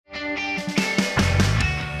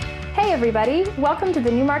everybody. Welcome to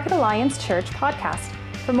the Newmarket Alliance Church podcast.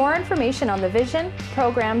 For more information on the vision,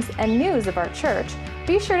 programs, and news of our church,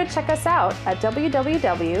 be sure to check us out at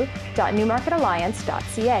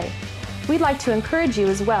www.newmarketalliance.ca. We'd like to encourage you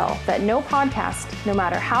as well that no podcast, no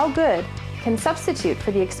matter how good, can substitute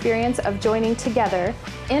for the experience of joining together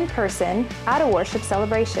in person at a worship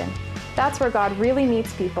celebration. That's where God really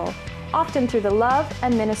meets people, often through the love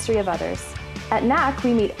and ministry of others. At NAC,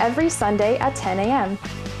 we meet every Sunday at 10 a.m.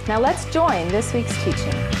 Now let's join this week's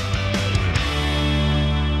teaching.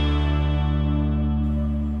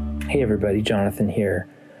 Hey everybody, Jonathan here.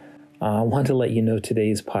 I want to let you know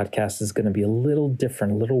today's podcast is going to be a little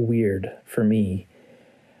different, a little weird for me.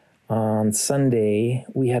 On Sunday,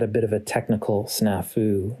 we had a bit of a technical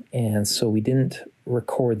snafu, and so we didn't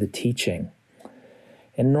record the teaching.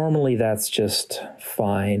 And normally that's just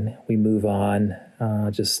fine. We move on,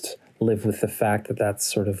 just live with the fact that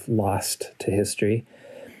that's sort of lost to history.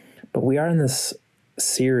 But we are in this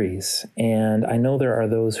series, and I know there are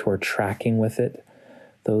those who are tracking with it,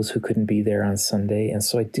 those who couldn't be there on Sunday. And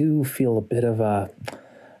so I do feel a bit of a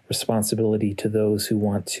responsibility to those who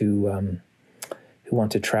want to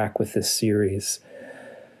track with this series.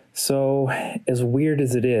 So as weird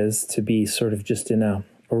as it is to be sort of just in a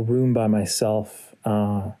room by myself,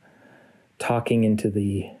 talking into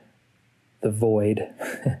the void,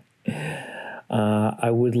 I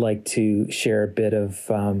would like to share a bit of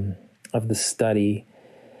the study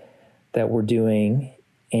that we're doing.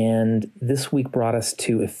 And this week brought us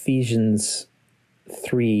to Ephesians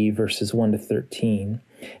 3, verses 1 to 13.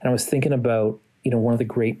 And I was thinking about, one of the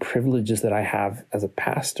great privileges that I have as a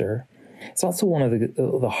pastor. It's also one of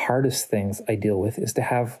the hardest things I deal with is to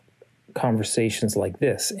have conversations like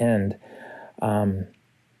this. And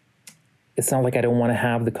it's not like I don't want to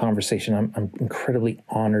have the conversation. I'm incredibly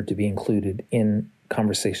honored to be included in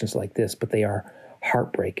conversations like this, but they are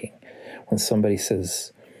heartbreaking. When somebody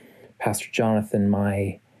says, Pastor Jonathan,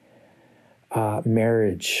 my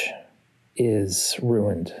marriage is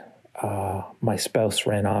ruined. My spouse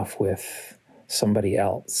ran off with somebody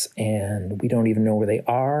else, and we don't even know where they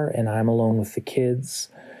are, and I'm alone with the kids.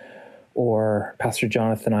 Or, Pastor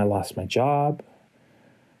Jonathan, I lost my job.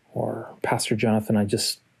 Or, Pastor Jonathan, I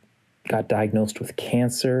just got diagnosed with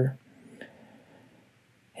cancer.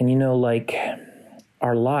 And like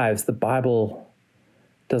our lives, the Bible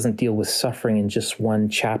doesn't deal with suffering in just one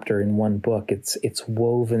chapter in one book. It's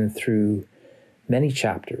woven through many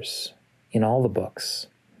chapters in all the books.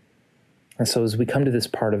 And so as we come to this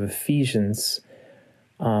part of Ephesians,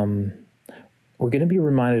 we're going to be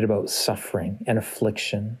reminded about suffering and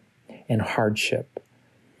affliction and hardship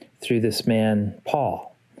through this man,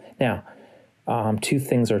 Paul. Now, two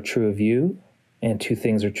things are true of you, and two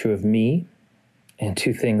things are true of me, and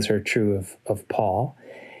two things are true of Paul.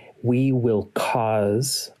 We will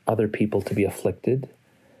cause other people to be afflicted,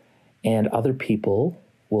 and other people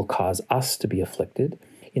will cause us to be afflicted.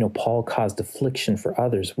 Paul caused affliction for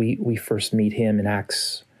others. We first meet him in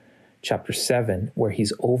Acts chapter 7, where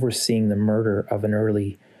he's overseeing the murder of an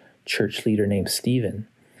early church leader named Stephen.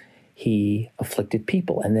 He afflicted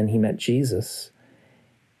people, and then he met Jesus,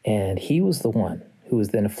 and he was the one who was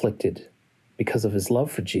then afflicted because of his love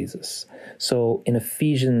for Jesus. So in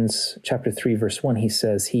Ephesians chapter 3, verse 1, he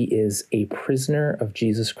says he is a prisoner of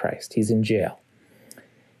Jesus Christ. He's in jail.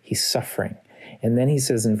 He's suffering. And then he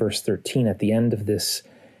says in verse 13, at the end of this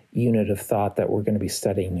unit of thought that we're going to be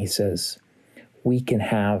studying, he says, we can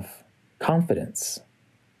have confidence.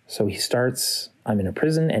 So he starts, I'm in a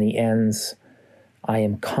prison, and he ends, I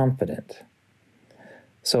am confident.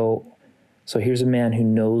 So here's a man who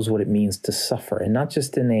knows what it means to suffer, and not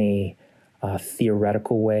just in a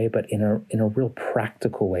theoretical way, but in a real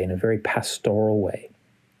practical way, in a very pastoral way.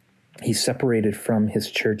 He's separated from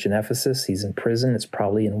his church in Ephesus. He's in prison. It's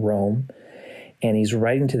probably in Rome. And he's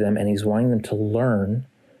writing to them, and he's wanting them to learn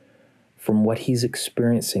from what he's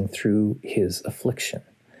experiencing through his affliction.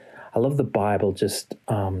 I love the Bible. It's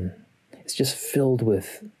just filled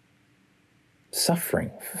with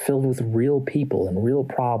suffering, filled with real people and real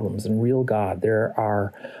problems and real God. There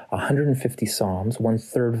are 150 Psalms.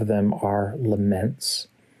 1/3 of them are laments,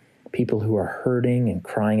 people who are hurting and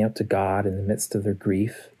crying out to God in the midst of their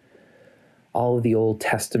grief. All of the Old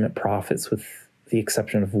Testament prophets, with the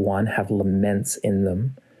exception of one, have laments in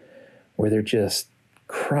them where they're just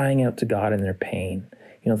crying out to God in their pain.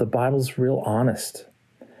 The Bible's real honest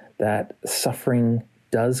that suffering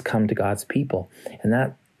does come to God's people, and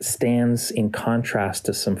that stands in contrast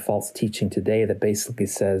to some false teaching today that basically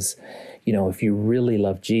says, if you really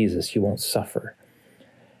love Jesus, you won't suffer.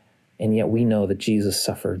 And yet we know that Jesus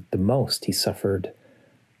suffered the most. He suffered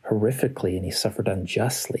horrifically, and he suffered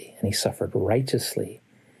unjustly, and he suffered righteously.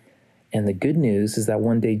 And the good news is that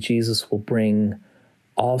one day Jesus will bring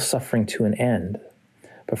all suffering to an end.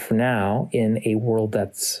 But for now, in a world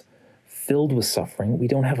that's filled with suffering, we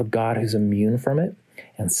don't have a God who's immune from it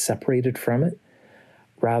and separated from it.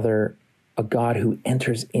 Rather, a God who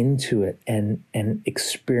enters into it and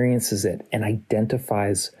experiences it and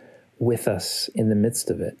identifies with us in the midst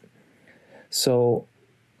of it. So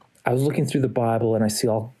I was looking through the Bible and I see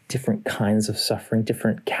all different kinds of suffering,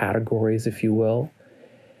 different categories, if you will,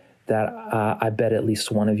 that I bet at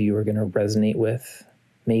least one of you are going to resonate with,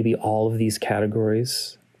 maybe all of these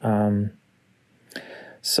categories.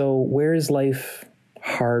 So where is life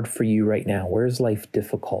hard for you right now? Where is life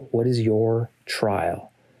difficult? What is your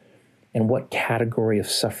trial? And what category of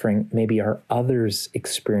suffering maybe are others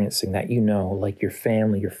experiencing that you know, like your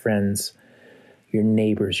family, your friends, your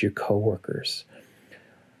neighbors, your coworkers?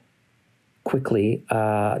 Quickly,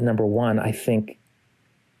 number one, I think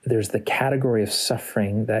there's the category of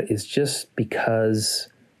suffering that is just because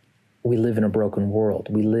we live in a broken world.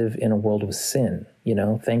 We live in a world with sin. You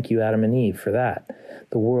know, thank you, Adam and Eve, for that.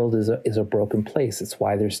 The world is a broken place. It's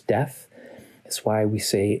why there's death. It's why we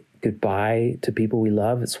say goodbye to people we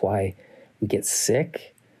love. It's why we get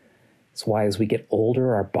sick. It's why as we get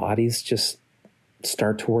older, our bodies just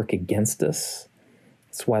start to work against us.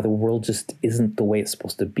 It's why the world just isn't the way it's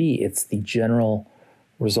supposed to be. It's the general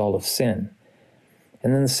result of sin.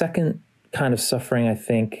 And then the second kind of suffering, I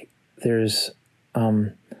think, there's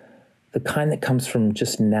the kind that comes from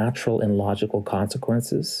just natural and logical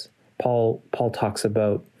consequences. Paul talks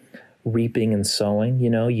about reaping and sowing. You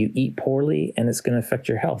know, you eat poorly and it's going to affect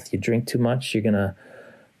your health. You drink too much, you're going to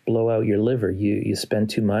blow out your liver. You spend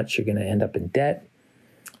too much, you're going to end up in debt.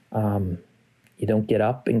 You don't get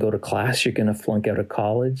up and go to class, you're going to flunk out of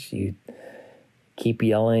college. You keep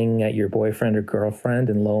yelling at your boyfriend or girlfriend,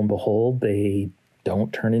 and lo and behold, they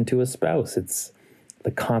don't turn into a spouse. It's the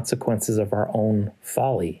consequences of our own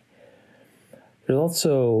folly. There's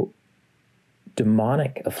also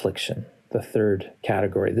demonic affliction, the third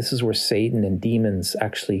category. This is where Satan and demons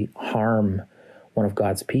actually harm one of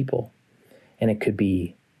God's people. And it could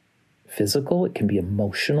be physical, it can be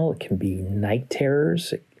emotional, it can be night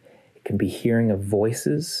terrors, it can be hearing of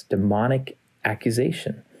voices, demonic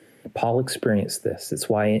accusation. Paul experienced this. It's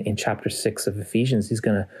why in chapter 6 of Ephesians, he's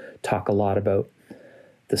going to talk a lot about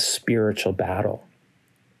the spiritual battle.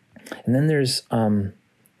 And then there's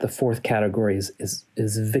the fourth category is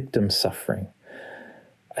victim suffering.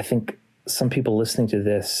 I think some people listening to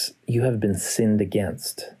this, you have been sinned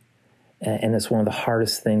against. And it's one of the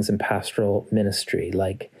hardest things in pastoral ministry,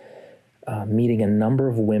 like meeting a number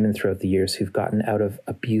of women throughout the years who've gotten out of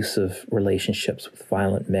abusive relationships with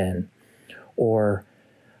violent men, or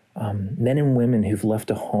men and women who've left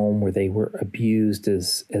a home where they were abused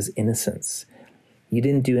as innocents. You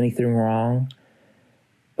didn't do anything wrong,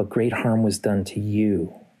 but great harm was done to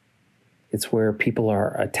you. It's where people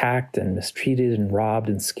are attacked and mistreated and robbed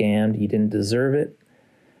and scammed. You didn't deserve it.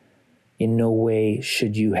 In no way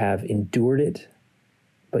should you have endured it,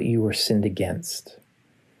 but you were sinned against.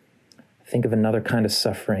 Think of another kind of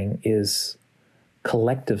suffering is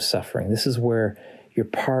collective suffering. This is where you're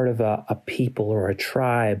part of a people or a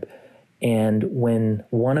tribe, and when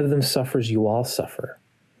one of them suffers, you all suffer.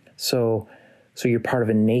 So you're part of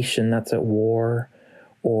a nation that's at war,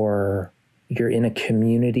 or you're in a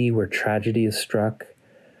community where tragedy is struck.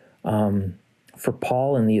 For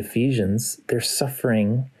Paul and the Ephesians, they're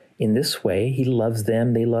suffering in this way. He loves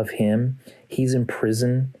them, they love him. He's in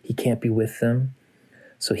prison, he can't be with them.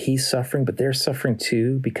 So he's suffering, but they're suffering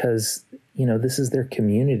too because, you know, this is their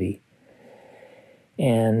community.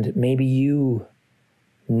 And maybe you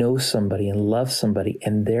know somebody and love somebody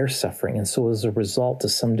and they're suffering. And so as a result, to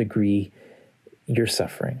some degree, you're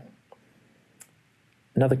suffering.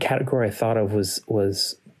 Another category I thought of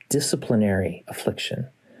was disciplinary affliction.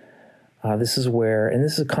 This is where, and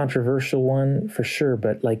this is a controversial one for sure,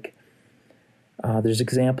 but like there's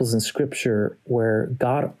examples in Scripture where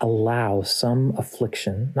God allows some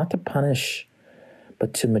affliction, not to punish,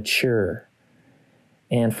 but to mature.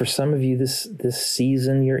 And for some of you, this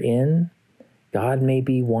season you're in, God may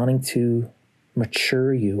be wanting to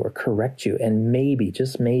mature you or correct you, and maybe,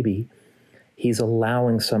 just maybe, He's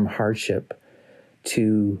allowing some hardship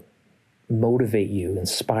to motivate you,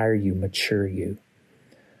 inspire you, mature you.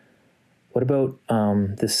 What about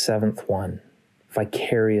this seventh one,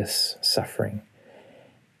 vicarious suffering?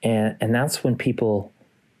 And that's when people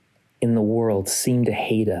in the world seem to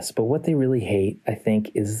hate us, but what they really hate, I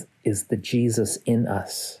think, is the Jesus in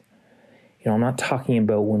us. You know, I'm not talking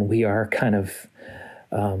about when we are kind of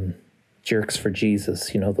jerks for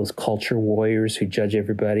Jesus, you know, those culture warriors who judge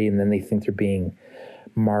everybody and then they think they're being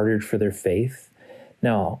martyred for their faith.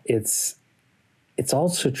 No, it's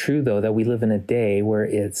also true, though, that we live in a day where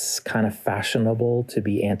it's kind of fashionable to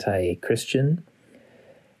be anti-Christian.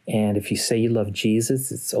 And if you say you love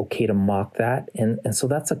Jesus, it's okay to mock that. And so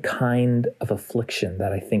that's a kind of affliction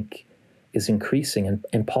that I think is increasing.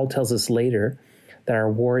 And Paul tells us later that our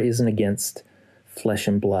war isn't against flesh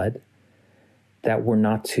and blood, that we're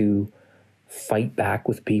not to fight back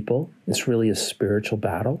with people. It's really a spiritual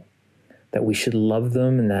battle, that we should love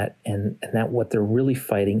them, and that what they're really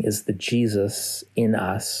fighting is the Jesus in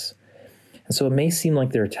us. And so it may seem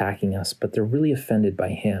like they're attacking us, but they're really offended by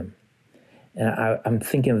him. And I'm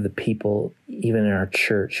thinking of the people, even in our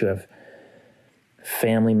church, who have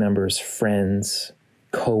family members, friends,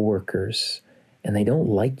 co-workers, and they don't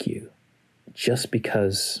like you just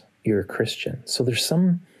because you're a Christian. So there's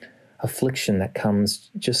some affliction that comes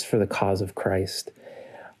just for the cause of Christ.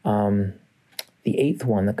 The eighth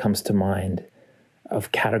one that comes to mind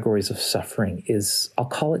of categories of suffering is, I'll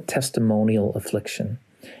call it testimonial affliction.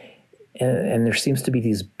 And there seems to be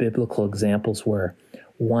these biblical examples where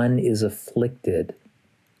one is afflicted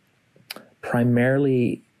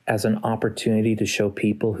primarily as an opportunity to show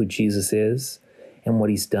people who Jesus is and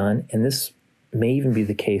what he's done. And this may even be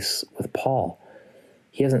the case with Paul.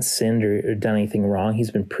 He hasn't sinned or done anything wrong.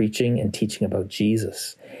 He's been preaching and teaching about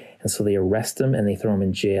Jesus. And so they arrest him and they throw him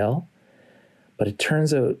in jail. But it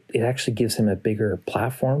turns out it actually gives him a bigger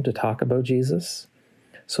platform to talk about Jesus.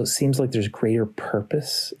 So it seems like there's greater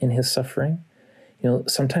purpose in his suffering. You know,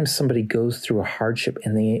 sometimes somebody goes through a hardship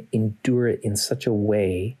and they endure it in such a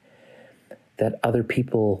way that other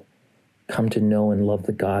people come to know and love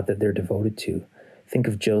the God that they're devoted to. Think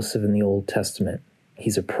of Joseph in the Old Testament.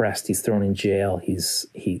 He's oppressed, he's thrown in jail,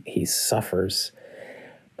 he suffers.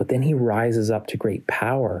 But then he rises up to great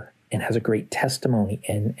power and has a great testimony,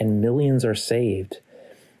 and millions are saved.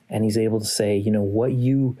 And he's able to say, you know, what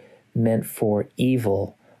you meant for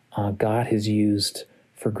evil, God has used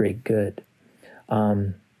for great good.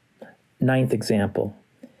 Ninth example,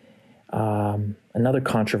 another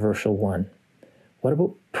controversial one. What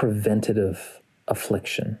about preventative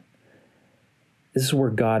affliction? This is where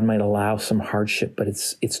God might allow some hardship, but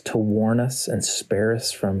it's to warn us and spare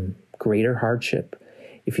us from greater hardship.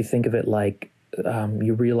 If you think of it like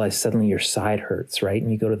you realize suddenly your side hurts, right?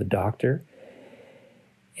 And you go to the doctor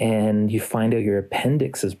and you find out your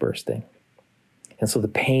appendix is bursting. And so the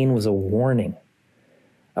pain was a warning,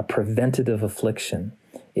 a preventative affliction.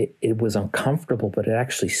 It was uncomfortable, but it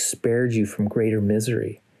actually spared you from greater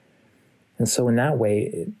misery. And so in that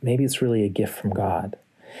way, maybe it's really a gift from God.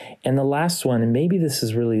 And the last one, and maybe this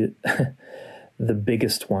is really the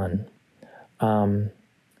biggest one in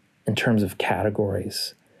terms of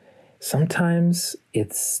categories. Sometimes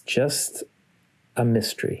it's just a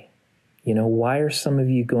mystery. You know, why are some of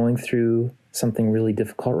you going through something really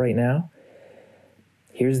difficult right now?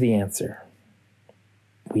 Here's the answer.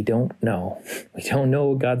 We don't know. We don't know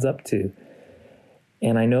what God's up to.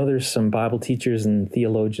 And I know there's some Bible teachers and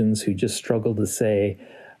theologians who just struggle to say,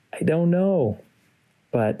 I don't know.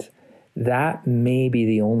 But that may be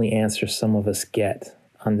the only answer some of us get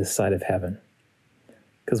on this side of heaven.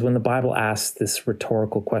 Because when the Bible asks this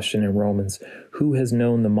rhetorical question in Romans, who has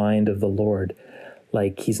known the mind of the Lord?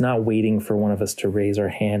 Like, he's not waiting for one of us to raise our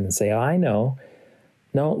hand and say, oh, I know.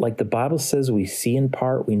 No, like the Bible says, we see in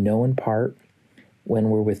part, we know in part. When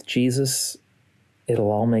we're with Jesus,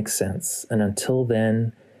 it'll all make sense. And until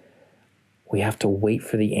then, we have to wait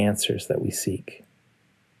for the answers that we seek.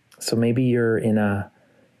 So maybe you're in a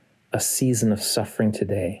season of suffering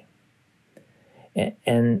today.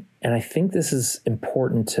 And I think this is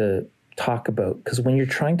important to talk about, because when you're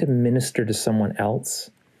trying to minister to someone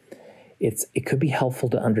else, it could be helpful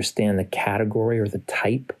to understand the category or the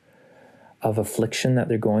type of affliction that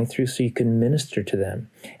they're going through so you can minister to them.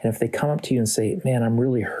 And if they come up to you and say, man, I'm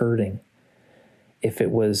really hurting, if it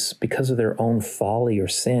was because of their own folly or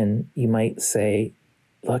sin, you might say,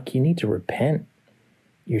 look, you need to repent.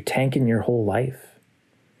 You're tanking your whole life.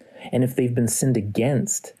 And if they've been sinned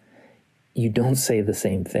against, you don't say the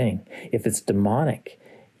same thing. If it's demonic,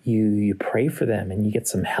 you pray for them and you get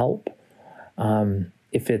some help.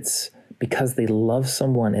 If it's because they love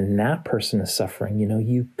someone and that person is suffering,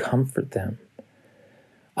 you comfort them.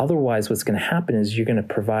 Otherwise, what's going to happen is you're going to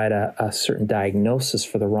provide a certain diagnosis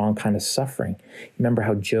for the wrong kind of suffering. Remember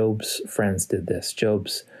how Job's friends did this.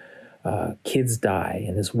 Job's kids die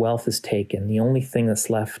and his wealth is taken. The only thing that's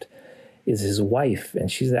left is his wife,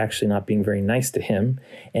 and she's actually not being very nice to him.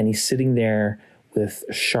 And he's sitting there with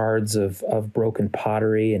shards of broken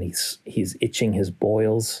pottery, and he's itching his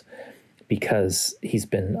boils because he's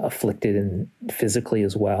been afflicted physically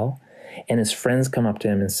as well. And his friends come up to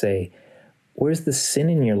him and say, where's the sin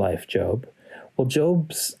in your life, Job? Well,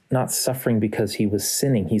 Job's not suffering because he was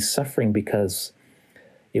sinning. He's suffering because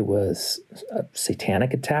it was a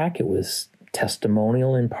satanic attack. It was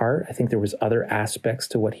testimonial in part. I think there was other aspects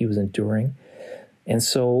to what he was enduring. And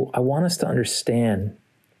so I want us to understand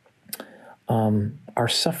our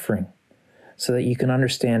suffering so that you can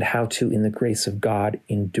understand how to, in the grace of God,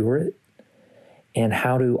 endure it and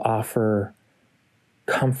how to offer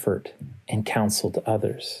comfort and counsel to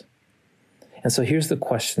others. And so here's the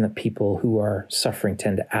question that people who are suffering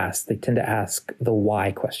tend to ask. They tend to ask the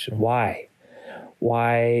why question. Why?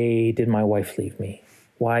 Why did my wife leave me?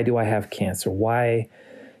 Why do I have cancer? Why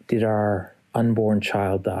did our unborn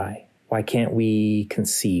child die? Why can't we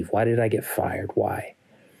conceive? Why did I get fired? Why?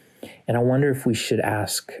 And I wonder if we should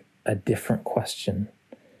ask a different question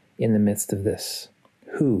in the midst of this.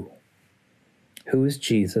 Who? Who is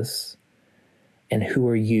Jesus? And who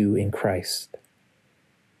are you in Christ?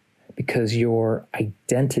 Because your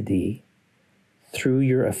identity through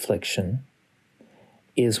your affliction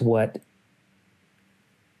is what's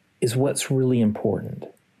really important.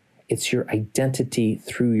 It's your identity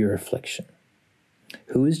through your affliction.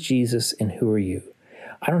 Who is Jesus and who are you?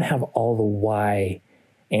 I don't have all the why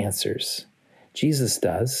answers. Jesus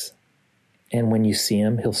does. And when you see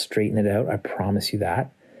him, he'll straighten it out. I promise you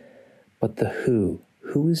that. But the who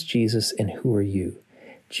is Jesus and who are you?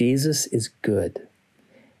 Jesus is good.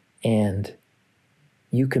 And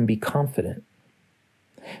you can be confident.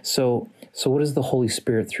 So what does the Holy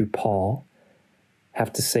Spirit through Paul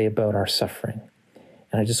have to say about our suffering?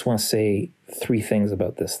 And I just want to say 3 things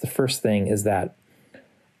about this. The first thing is that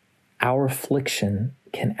our affliction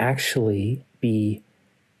can actually be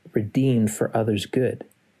redeemed for others' good.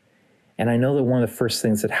 And I know that one of the first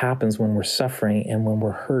things that happens when we're suffering and when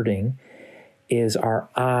we're hurting is our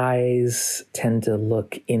eyes tend to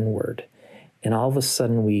look inward. And all of a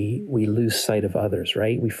sudden we lose sight of others,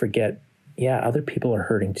 right? We forget, other people are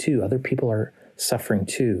hurting too. Other people are suffering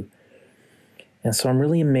too. And so I'm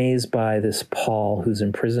really amazed by this Paul who's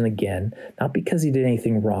in prison again, not because he did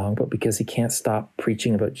anything wrong, but because he can't stop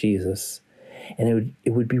preaching about Jesus. And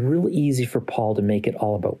it would be real easy for Paul to make it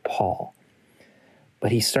all about Paul.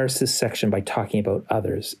 But he starts this section by talking about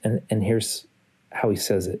others. And here's how he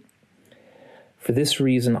says it. For this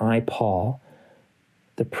reason, I, Paul,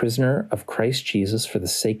 the prisoner of Christ Jesus, for the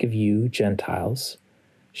sake of you, Gentiles,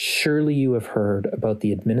 surely you have heard about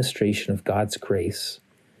the administration of God's grace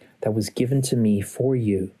that was given to me for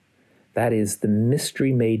you. That is the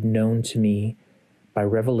mystery made known to me by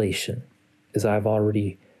revelation, as I've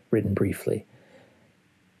already written briefly.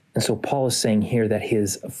 And so Paul is saying here that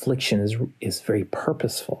his affliction is very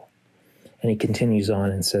purposeful. And he continues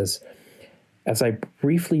on and says, as I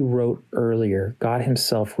briefly wrote earlier, God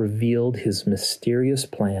himself revealed his mysterious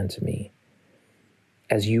plan to me.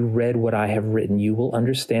 As you read what I have written, you will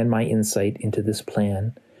understand my insight into this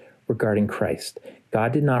plan regarding Christ.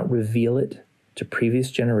 God did not reveal it to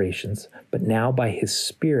previous generations, but now by his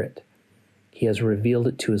Spirit, he has revealed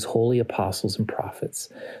it to his holy apostles and prophets.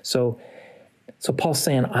 So Paul's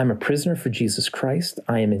saying, I'm a prisoner for Jesus Christ.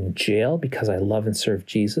 I am in jail because I love and serve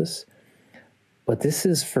Jesus. But this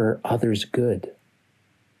is for others' good.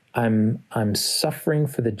 I'm suffering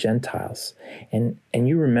for the Gentiles. And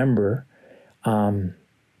you remember,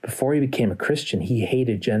 before he became a Christian, he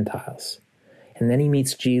hated Gentiles. And then he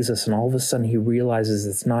meets Jesus, and all of a sudden he realizes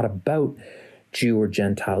it's not about Jew or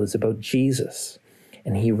Gentile, it's about Jesus.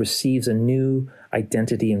 And he receives a new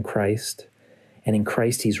identity in Christ. And in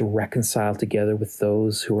Christ, he's reconciled together with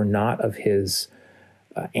those who are not of his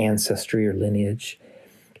ancestry or lineage.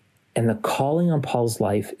 And the calling on Paul's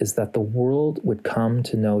life is that the world would come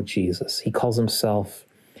to know Jesus. He calls himself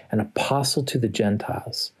an apostle to the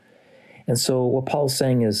Gentiles. And so what Paul's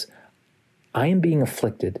saying is, I am being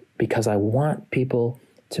afflicted because I want people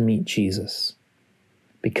to meet Jesus.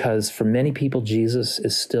 Because for many people, Jesus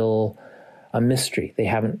is still a mystery. They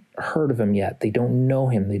haven't heard of him yet. They don't know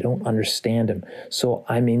him. They don't understand him. So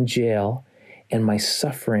I'm in jail, and my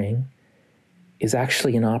suffering is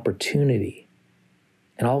actually an opportunity.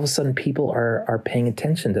 And all of a sudden, people are paying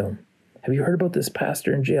attention to him. Have you heard about this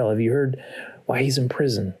pastor in jail? Have you heard why he's in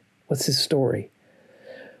prison? What's his story?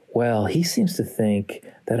 Well, he seems to think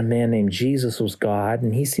that a man named Jesus was God,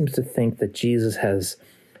 and he seems to think that Jesus has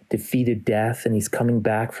defeated death, and he's coming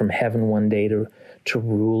back from heaven one day to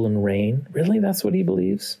rule and reign. Really? That's what he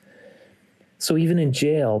believes? So even in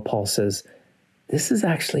jail, Paul says, this is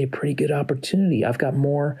actually a pretty good opportunity. I've got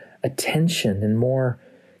more attention and more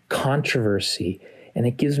controversy, and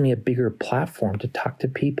it gives me a bigger platform to talk to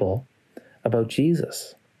people about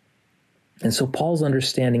Jesus. And so Paul's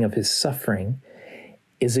understanding of his suffering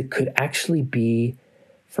is it could actually be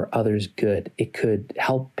for others' good. It could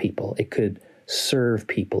help people. It could serve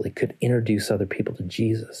people. It could introduce other people to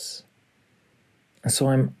Jesus. And so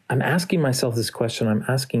I'm asking myself this question. I'm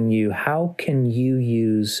asking you, how can you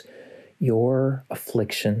use your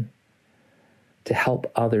affliction to help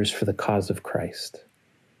others for the cause of Christ?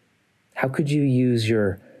 How could you use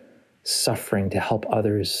your suffering to help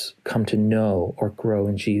others come to know or grow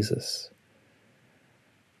in Jesus?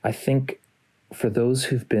 I think for those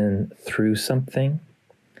who've been through something,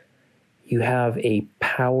 you have a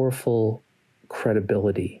powerful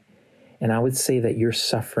credibility. And I would say that your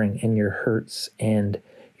suffering and your hurts and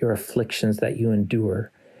your afflictions that you endure,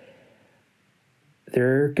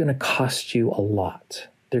 they're going to cost you a lot.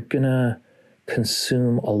 They're going to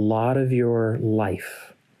consume a lot of your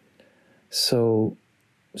life. So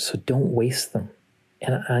don't waste them.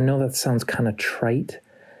 And I know that sounds kind of trite.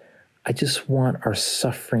 I just want our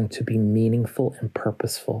suffering to be meaningful and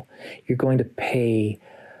purposeful. You're going to pay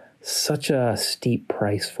such a steep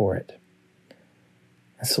price for it.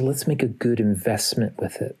 And so let's make a good investment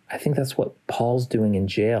with it. I think that's what Paul's doing in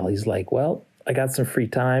jail. He's like, well, I got some free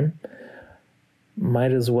time.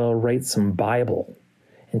 Might as well write some Bible.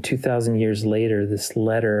 And 2,000 years later, this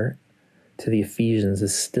letter to the Ephesians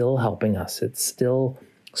is still helping us. It's still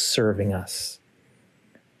serving us.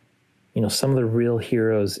 You know, some of the real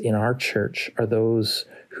heroes in our church are those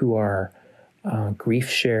who are grief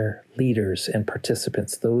share leaders and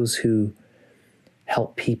participants, those who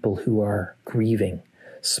help people who are grieving.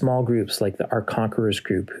 Small groups like Our Conquerors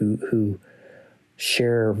group who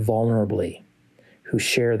share vulnerably, who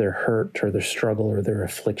share their hurt or their struggle or their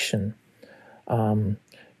affliction.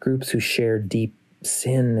 Groups who share deep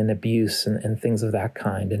sin and abuse and things of that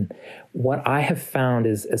kind. And what I have found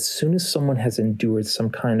is as soon as someone has endured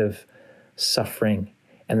some kind of suffering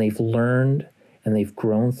and they've learned and they've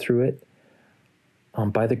grown through it,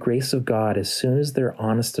 by the grace of God, as soon as they're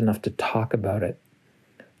honest enough to talk about it,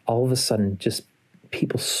 all of a sudden just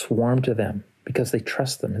people swarm to them because they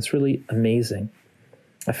trust them. It's really amazing.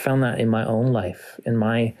 I found that in my own life, in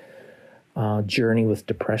my journey with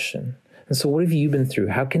depression. And so what have you been through?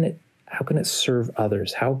 How can it serve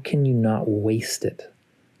others? How can you not waste it,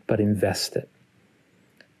 but invest it?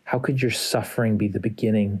 How could your suffering be the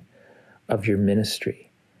beginning of your ministry?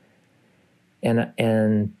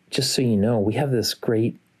 And just so you know, we have this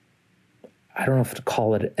great, I don't know if to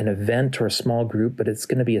call it an event or a small group, but it's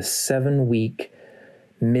going to be a 7-week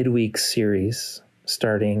midweek series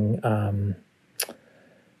starting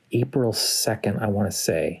April 2nd, I want to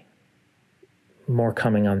say. More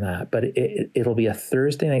coming on that, but it'll be a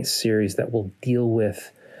Thursday night series that will deal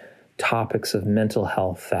with topics of mental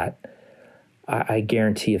health that I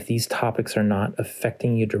guarantee if these topics are not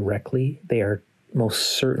affecting you directly, they are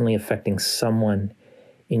most certainly affecting someone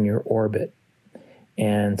in your orbit.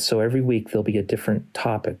 And so every week there'll be a different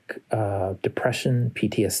topic, depression,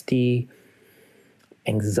 PTSD,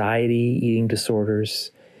 anxiety, eating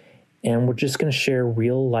disorders. And we're just going to share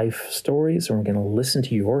real life stories, and we're going to listen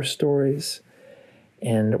to your stories.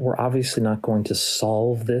 And we're obviously not going to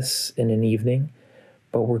solve this in an evening,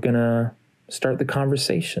 but we're going to start the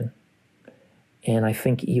conversation. And I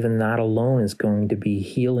think even that alone is going to be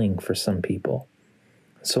healing for some people.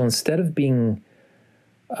 So instead of being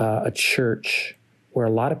a church where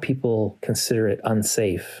a lot of people consider it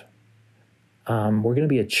unsafe, we're going to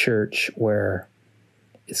be a church where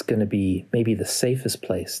it's going to be maybe the safest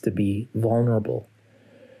place to be vulnerable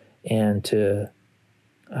and to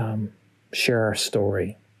share our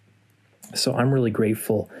story. So I'm really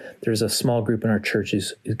grateful. There's a small group in our church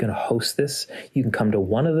who's going to host this. You can come to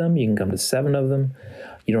one of them. You can come to 7 of them.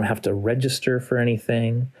 You don't have to register for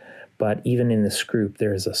anything. But even in this group,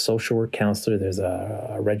 there's a social work counselor. There's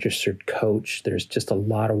a registered coach. There's just a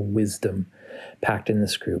lot of wisdom packed in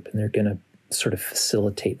this group. And they're going to sort of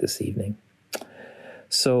facilitate this evening.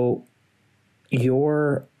 So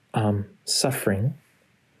your suffering,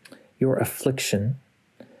 your affliction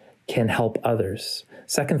can help others.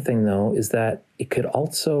 Second thing, though, is that it could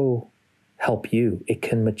also help you. It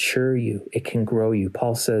can mature you. It can grow you.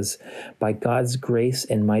 Paul says, by God's grace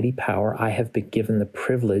and mighty power, I have been given the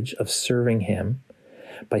privilege of serving him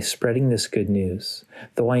by spreading this good news.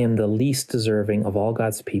 Though I am the least deserving of all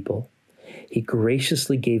God's people, he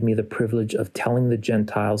graciously gave me the privilege of telling the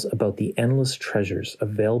Gentiles about the endless treasures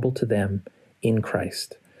available to them in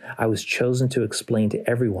Christ. I was chosen to explain to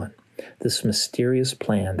everyone this mysterious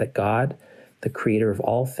plan that God, the creator of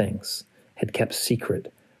all things, had kept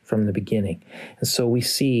secret from the beginning. And so we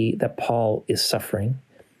see that Paul is suffering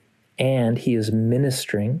and he is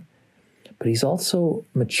ministering, but he's also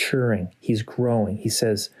maturing. He's growing. He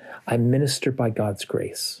says, I minister by God's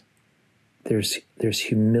grace. There's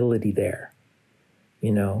humility there.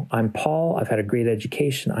 I'm Paul. I've had a great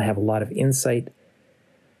education. I have a lot of insight,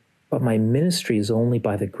 but my ministry is only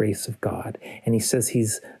by the grace of God. And he says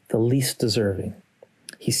he's the least deserving.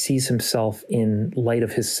 He sees himself in light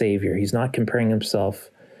of his Savior. He's not comparing himself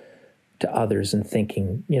to others and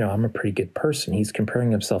thinking, I'm a pretty good person. He's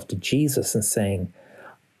comparing himself to Jesus and saying,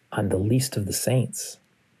 I'm the least of the saints.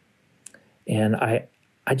 And I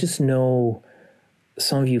just know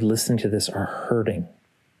some of you listening to this are hurting.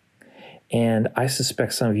 And I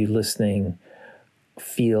suspect some of you listening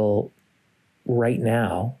feel right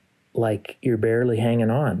now like you're barely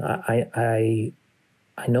hanging on. I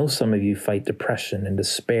know some of you fight depression and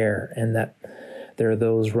despair, and that there are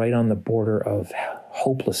those right on the border of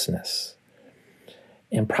hopelessness.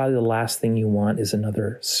 And probably the last thing you want is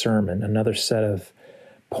another sermon, another set of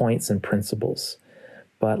points and principles.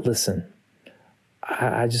 But listen,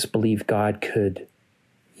 I just believe God could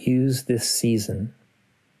use this season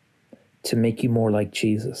to make you more like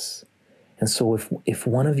Jesus. And so if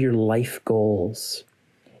one of your life goals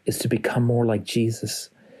is to become more like Jesus,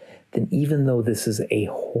 then even though this is a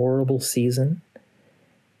horrible season,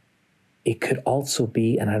 it could also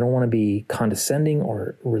be, and I don't want to be condescending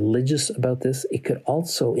or religious about this, it could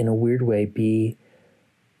also, in a weird way, be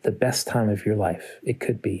the best time of your life. It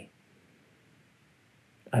could be.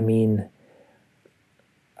 I mean,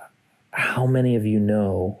 how many of you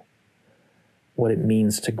know what it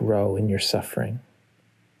means to grow in your suffering?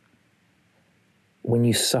 When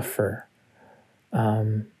you suffer,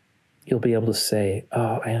 you'll be able to say,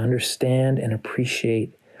 I understand and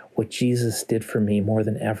appreciate what Jesus did for me more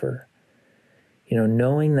than ever.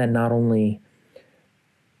 Knowing that not only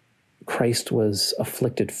Christ was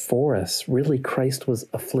afflicted for us, really Christ was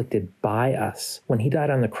afflicted by us. When he died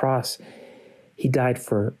on the cross, he died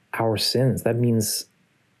for our sins. That means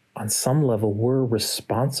on some level, we're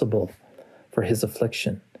responsible for his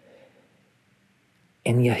affliction.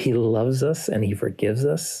 And yet he loves us and he forgives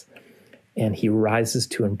us and he rises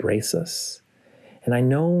to embrace us. And I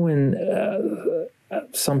know when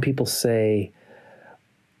some people say,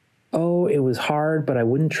 it was hard, but I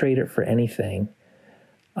wouldn't trade it for anything.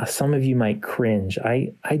 Some of you might cringe.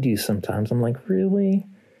 I do sometimes. I'm like, really?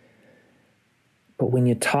 But when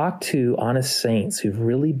you talk to honest saints who've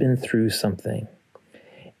really been through something,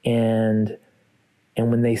 and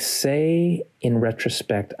when they say in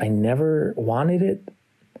retrospect, I never wanted it,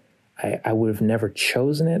 I would have never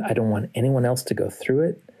chosen it, I don't want anyone else to go through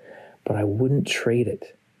it, but I wouldn't trade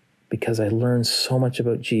it because I learned so much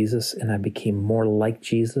about Jesus and I became more like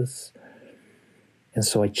Jesus. And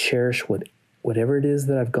so I cherish whatever it is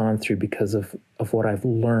that I've gone through because of what I've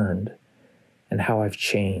learned and how I've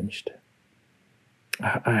changed.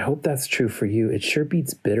 I hope that's true for you. It sure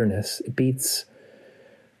beats bitterness. It beats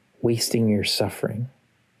wasting your suffering.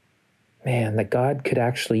 Man, that God could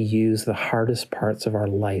actually use the hardest parts of our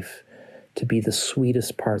life to be the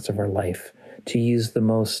sweetest parts of our life, to use the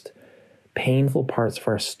most painful parts of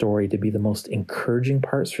our story to be the most encouraging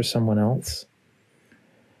parts for someone else.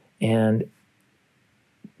 And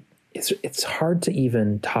it's hard to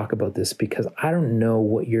even talk about this because I don't know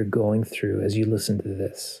what you're going through as you listen to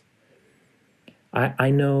this.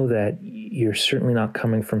 I know that you're certainly not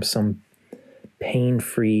coming from some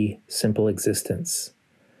pain-free, simple existence.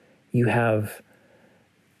 You have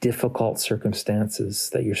difficult circumstances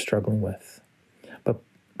that you're struggling with.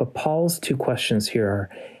 But Paul's two questions here are,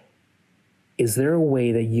 is there a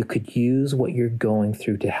way that you could use what you're going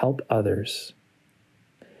through to help others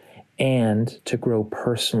and to grow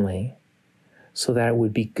personally so that it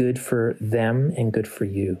would be good for them and good for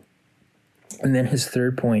you? And then his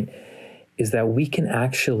third point is that we can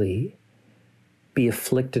actually be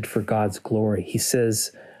afflicted for God's glory. He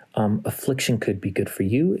says affliction could be good for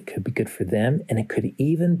you, it could be good for them, and it could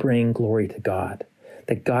even bring glory to God.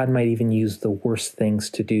 That God might even use the worst things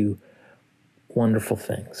to do wonderful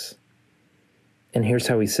things. And here's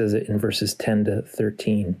how he says it in verses 10 to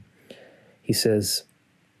 13. He says,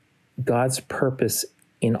 God's purpose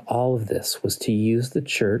in all of this was to use the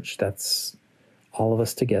church, that's all of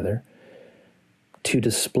us together, to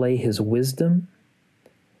display his wisdom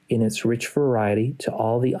in its rich variety to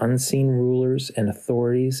all the unseen rulers and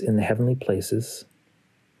authorities in the heavenly places.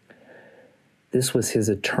 This was his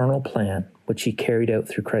eternal plan, which he carried out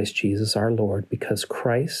through Christ Jesus our Lord. Because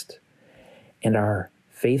Christ and our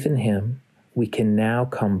faith in him, we can now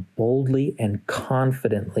come boldly and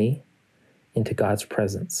confidently into God's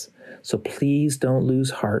presence. So please don't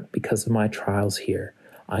lose heart because of my trials here.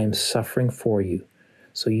 I am suffering for you,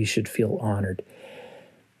 so you should feel honored.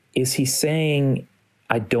 Is he saying,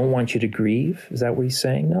 I don't want you to grieve? Is that what he's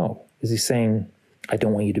saying? No. Is he saying, I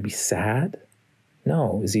don't want you to be sad?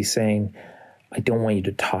 No. Is he saying, I don't want you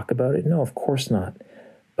to talk about it? No, of course not.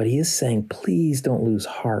 But he is saying, please don't lose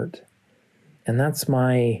heart. And that's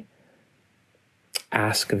my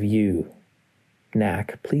ask of you,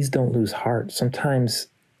 Knack. Please don't lose heart. Sometimes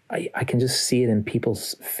I can just see it in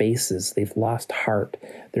people's faces. They've lost heart.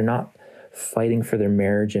 They're not fighting for their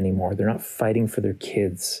marriage anymore. They're not fighting for their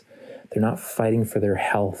kids. They're not fighting for their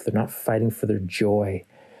health. They're not fighting for their joy.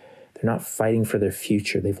 They're not fighting for their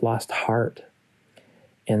future. They've lost heart.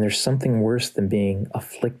 And there's something worse than being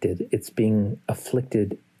afflicted. It's being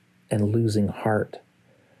afflicted and losing heart.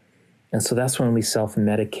 And so that's when we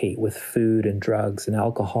self-medicate with food and drugs and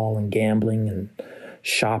alcohol and gambling and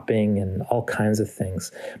shopping and all kinds of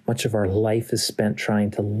things. Much of our life is spent trying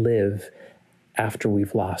to live after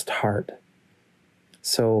we've lost heart.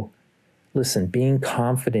 So listen, being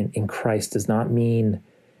confident in Christ does not mean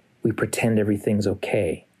we pretend everything's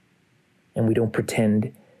okay, and we don't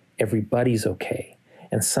pretend everybody's okay.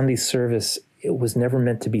 And Sunday service, it was never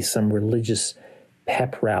meant to be some religious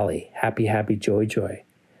pep rally, happy, happy, joy, joy.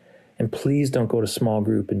 And please don't go to small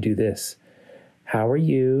group and do this. How are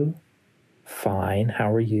you? Fine.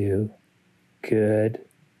 How are you? Good.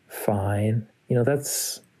 Fine. You know,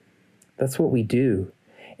 that's what we do.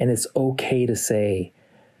 And it's okay to say,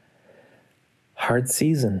 hard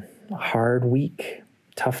season, hard week,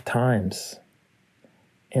 tough times.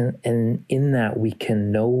 And in that we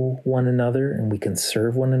can know one another, and we can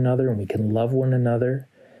serve one another, and we can love one another.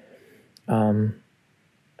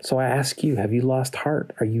 So I ask you, have you lost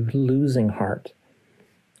heart? Are you losing heart?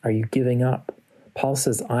 Are you giving up? Paul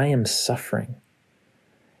says, I am suffering.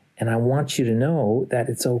 And I want you to know that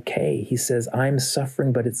it's okay. He says, I'm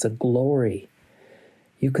suffering, but it's a glory.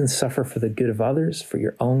 You can suffer for the good of others, for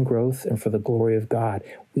your own growth, and for the glory of God.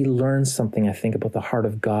 We learn something, I think, about the heart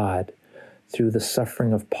of God through the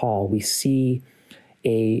suffering of Paul. We see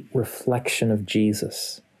a reflection of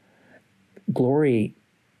Jesus. Glory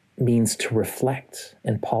means to reflect,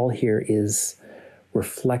 and Paul here is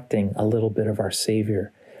reflecting a little bit of our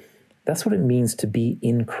Savior. That's what it means to be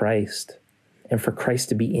in Christ, and for Christ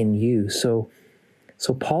to be in you. So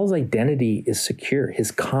Paul's identity is secure.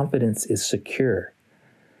 His confidence is secure.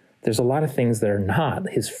 There's a lot of things that are not.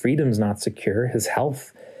 His freedom's not secure. His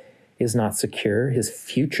health is not secure. His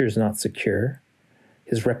future's not secure.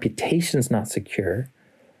 His reputation's not secure.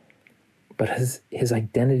 But his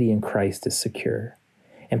identity in Christ is secure.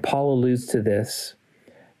 And Paul alludes to this,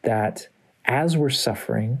 that as we're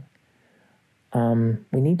suffering,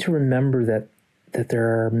 we need to remember that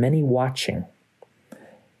there are many watching.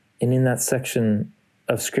 And in that section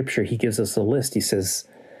of Scripture, he gives us a list. He says,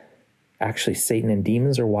 actually, Satan and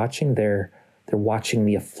demons are watching. They're watching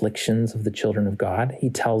the afflictions of the children of God. He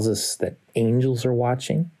tells us that angels are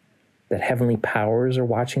watching, that heavenly powers are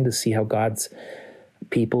watching to see how God's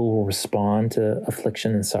people will respond to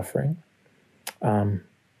affliction and suffering.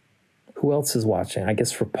 Who else is watching? I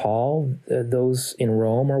guess for Paul, those in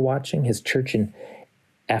Rome are watching. His church in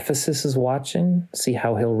Ephesus is watching, see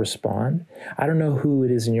how he'll respond. I don't know who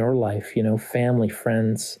it is in your life, family,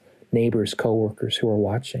 friends, neighbors, coworkers who are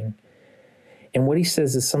watching. And what he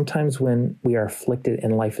says is sometimes when we are afflicted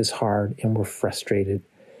and life is hard and we're frustrated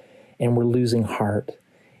and we're losing heart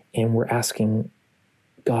and we're asking,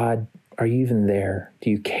 God, are you even there?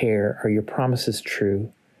 Do you care? Are your promises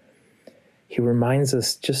true? He reminds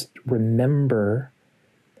us, just remember,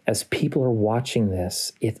 as people are watching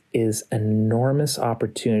this, it is an enormous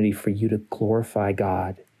opportunity for you to glorify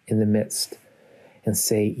God in the midst and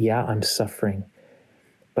say, yeah, I'm suffering,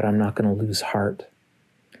 but I'm not going to lose heart.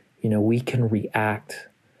 We can react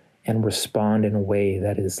and respond in a way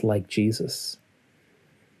that is like Jesus.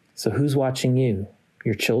 So who's watching you?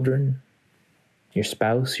 Your children, your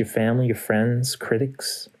spouse, your family, your friends,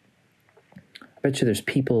 critics? I bet you there's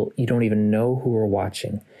people you don't even know who are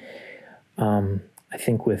watching. I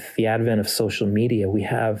think with the advent of social media, we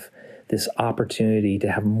have this opportunity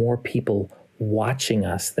to have more people watching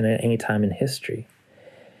us than at any time in history.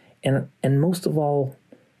 And most of all,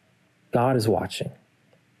 God is watching.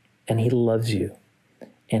 And he loves you,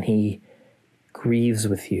 and he grieves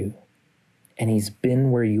with you, and he's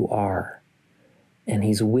been where you are, and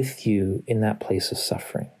he's with you in that place of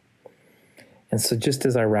suffering. And so just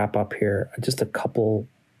as I wrap up here, just a couple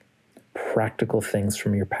practical things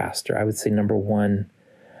from your pastor. I would say, number one,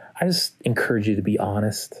 I just encourage you to be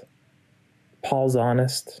honest. Paul's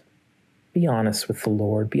honest. Be honest with the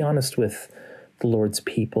Lord. Be honest with the Lord's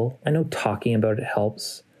people. I know talking about it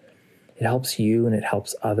helps. It helps you and it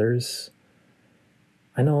helps others.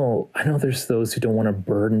 I know there's those who don't want to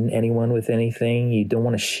burden anyone with anything. You don't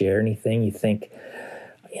want to share anything. You think,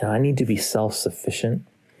 I need to be self-sufficient.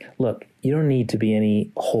 Look, you don't need to be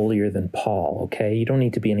any holier than Paul, okay? You don't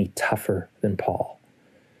need to be any tougher than Paul.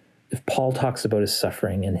 if Paul talks about his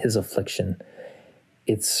suffering and his affliction,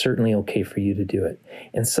 it's certainly okay for you to do it.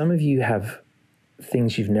 And some of you have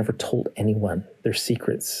things you've never told anyone. They're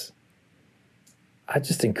secrets. I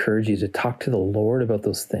just encourage you to talk to the Lord about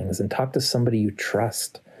those things and talk to somebody you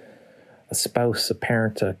trust, a spouse, a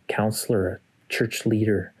parent, a counselor, a church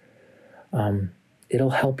leader.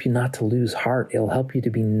 It'll help you not to lose heart. It'll help you to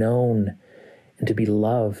be known and to be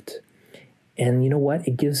loved. And you know what?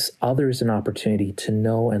 It gives others an opportunity to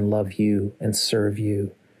know and love you and serve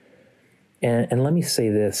you. And let me say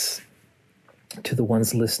this to the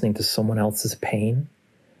ones listening to someone else's pain.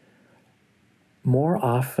 More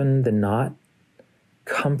often than not,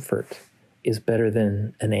 comfort is better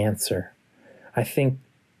than an answer. I think,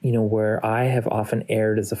 where I have often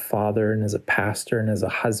erred as a father and as a pastor and as a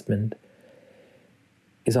husband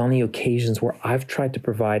is on the occasions where I've tried to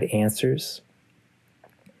provide answers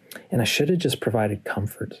and I should have just provided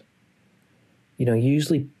comfort.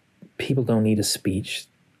 Usually people don't need a speech.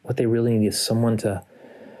 What they really need is someone to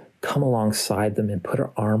come alongside them and put an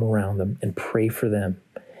arm around them and pray for them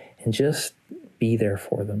and just be there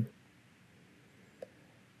for them.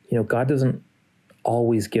 God doesn't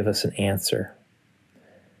always give us an answer,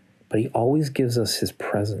 but he always gives us his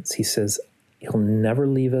presence. He says he'll never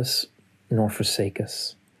leave us nor forsake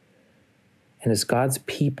us. And as God's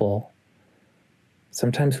people,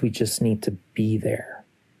 sometimes we just need to be there.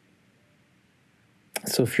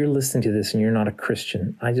 So if you're listening to this and you're not a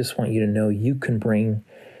Christian, I just want you to know you can bring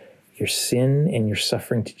your sin and your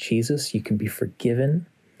suffering to Jesus. You can be forgiven,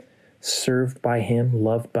 served by him,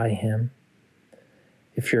 loved by him.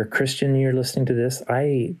 If you're a Christian and you're listening to this,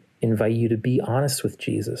 I invite you to be honest with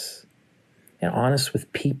Jesus and honest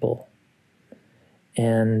with people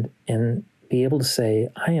and be able to say,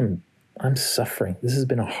 I'm suffering. This has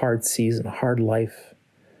been a hard season, a hard life.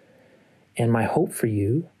 And my hope for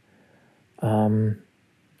you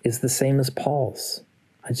is the same as Paul's.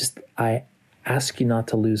 I ask you not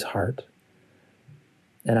to lose heart.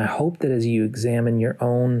 And I hope that as you examine your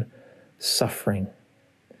own suffering,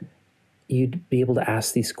 you'd be able to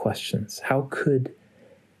ask these questions. How could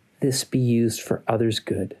this be used for others'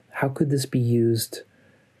 good? How could this be used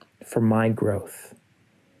for my growth?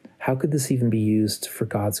 How could this even be used for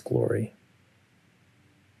God's glory?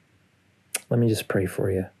 Let me just pray for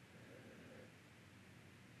you.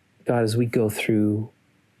 God, as we go through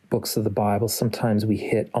books of the Bible, sometimes we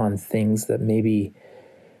hit on things that maybe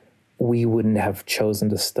we wouldn't have chosen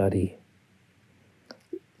to study.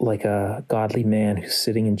 Like a godly man who's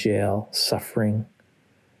sitting in jail, suffering,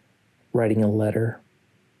 writing a letter.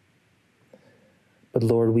 But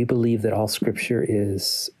Lord, we believe that all Scripture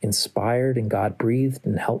is inspired and God-breathed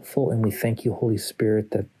and helpful, and we thank you, Holy Spirit,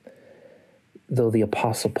 that though the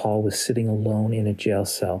Apostle Paul was sitting alone in a jail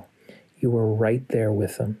cell, you were right there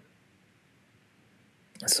with him.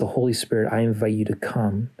 So, Holy Spirit, I invite you to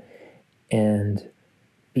come and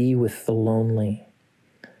be with the lonely,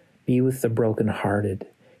 be with the brokenhearted.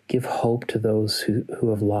 Give hope to those who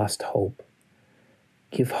have lost hope.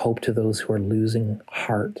 Give hope to those who are losing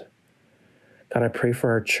heart. God, I pray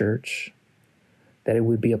for our church, that it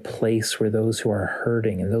would be a place where those who are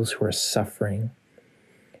hurting and those who are suffering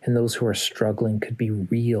and those who are struggling could be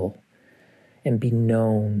real and be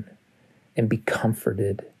known and be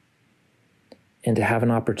comforted and to have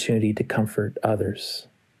an opportunity to comfort others.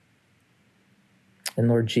 And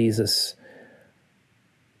Lord Jesus,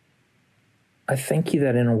 I thank you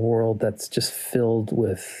that in a world that's just filled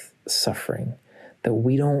with suffering, that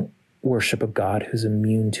we don't worship a God who's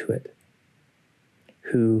immune to it,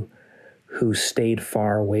 who stayed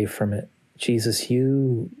far away from it. Jesus,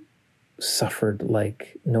 you suffered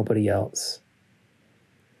like nobody else.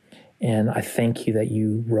 And I thank you that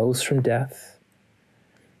you rose from death.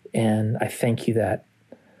 And I thank you that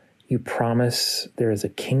you promise there is a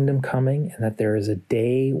kingdom coming and that there is a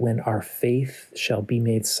day when our faith shall be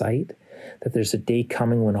made sight, that there's a day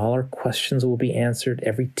coming when all our questions will be answered,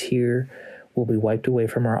 every tear will be wiped away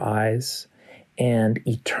from our eyes, and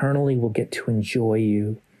eternally we'll get to enjoy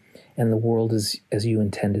you and the world as you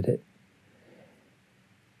intended it.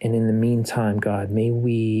 And in the meantime, God, may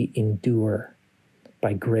we endure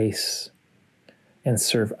by grace and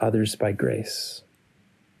serve others by grace.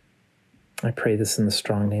 I pray this in the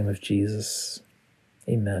strong name of Jesus.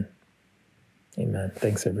 Amen. Amen.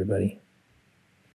 Thanks, everybody.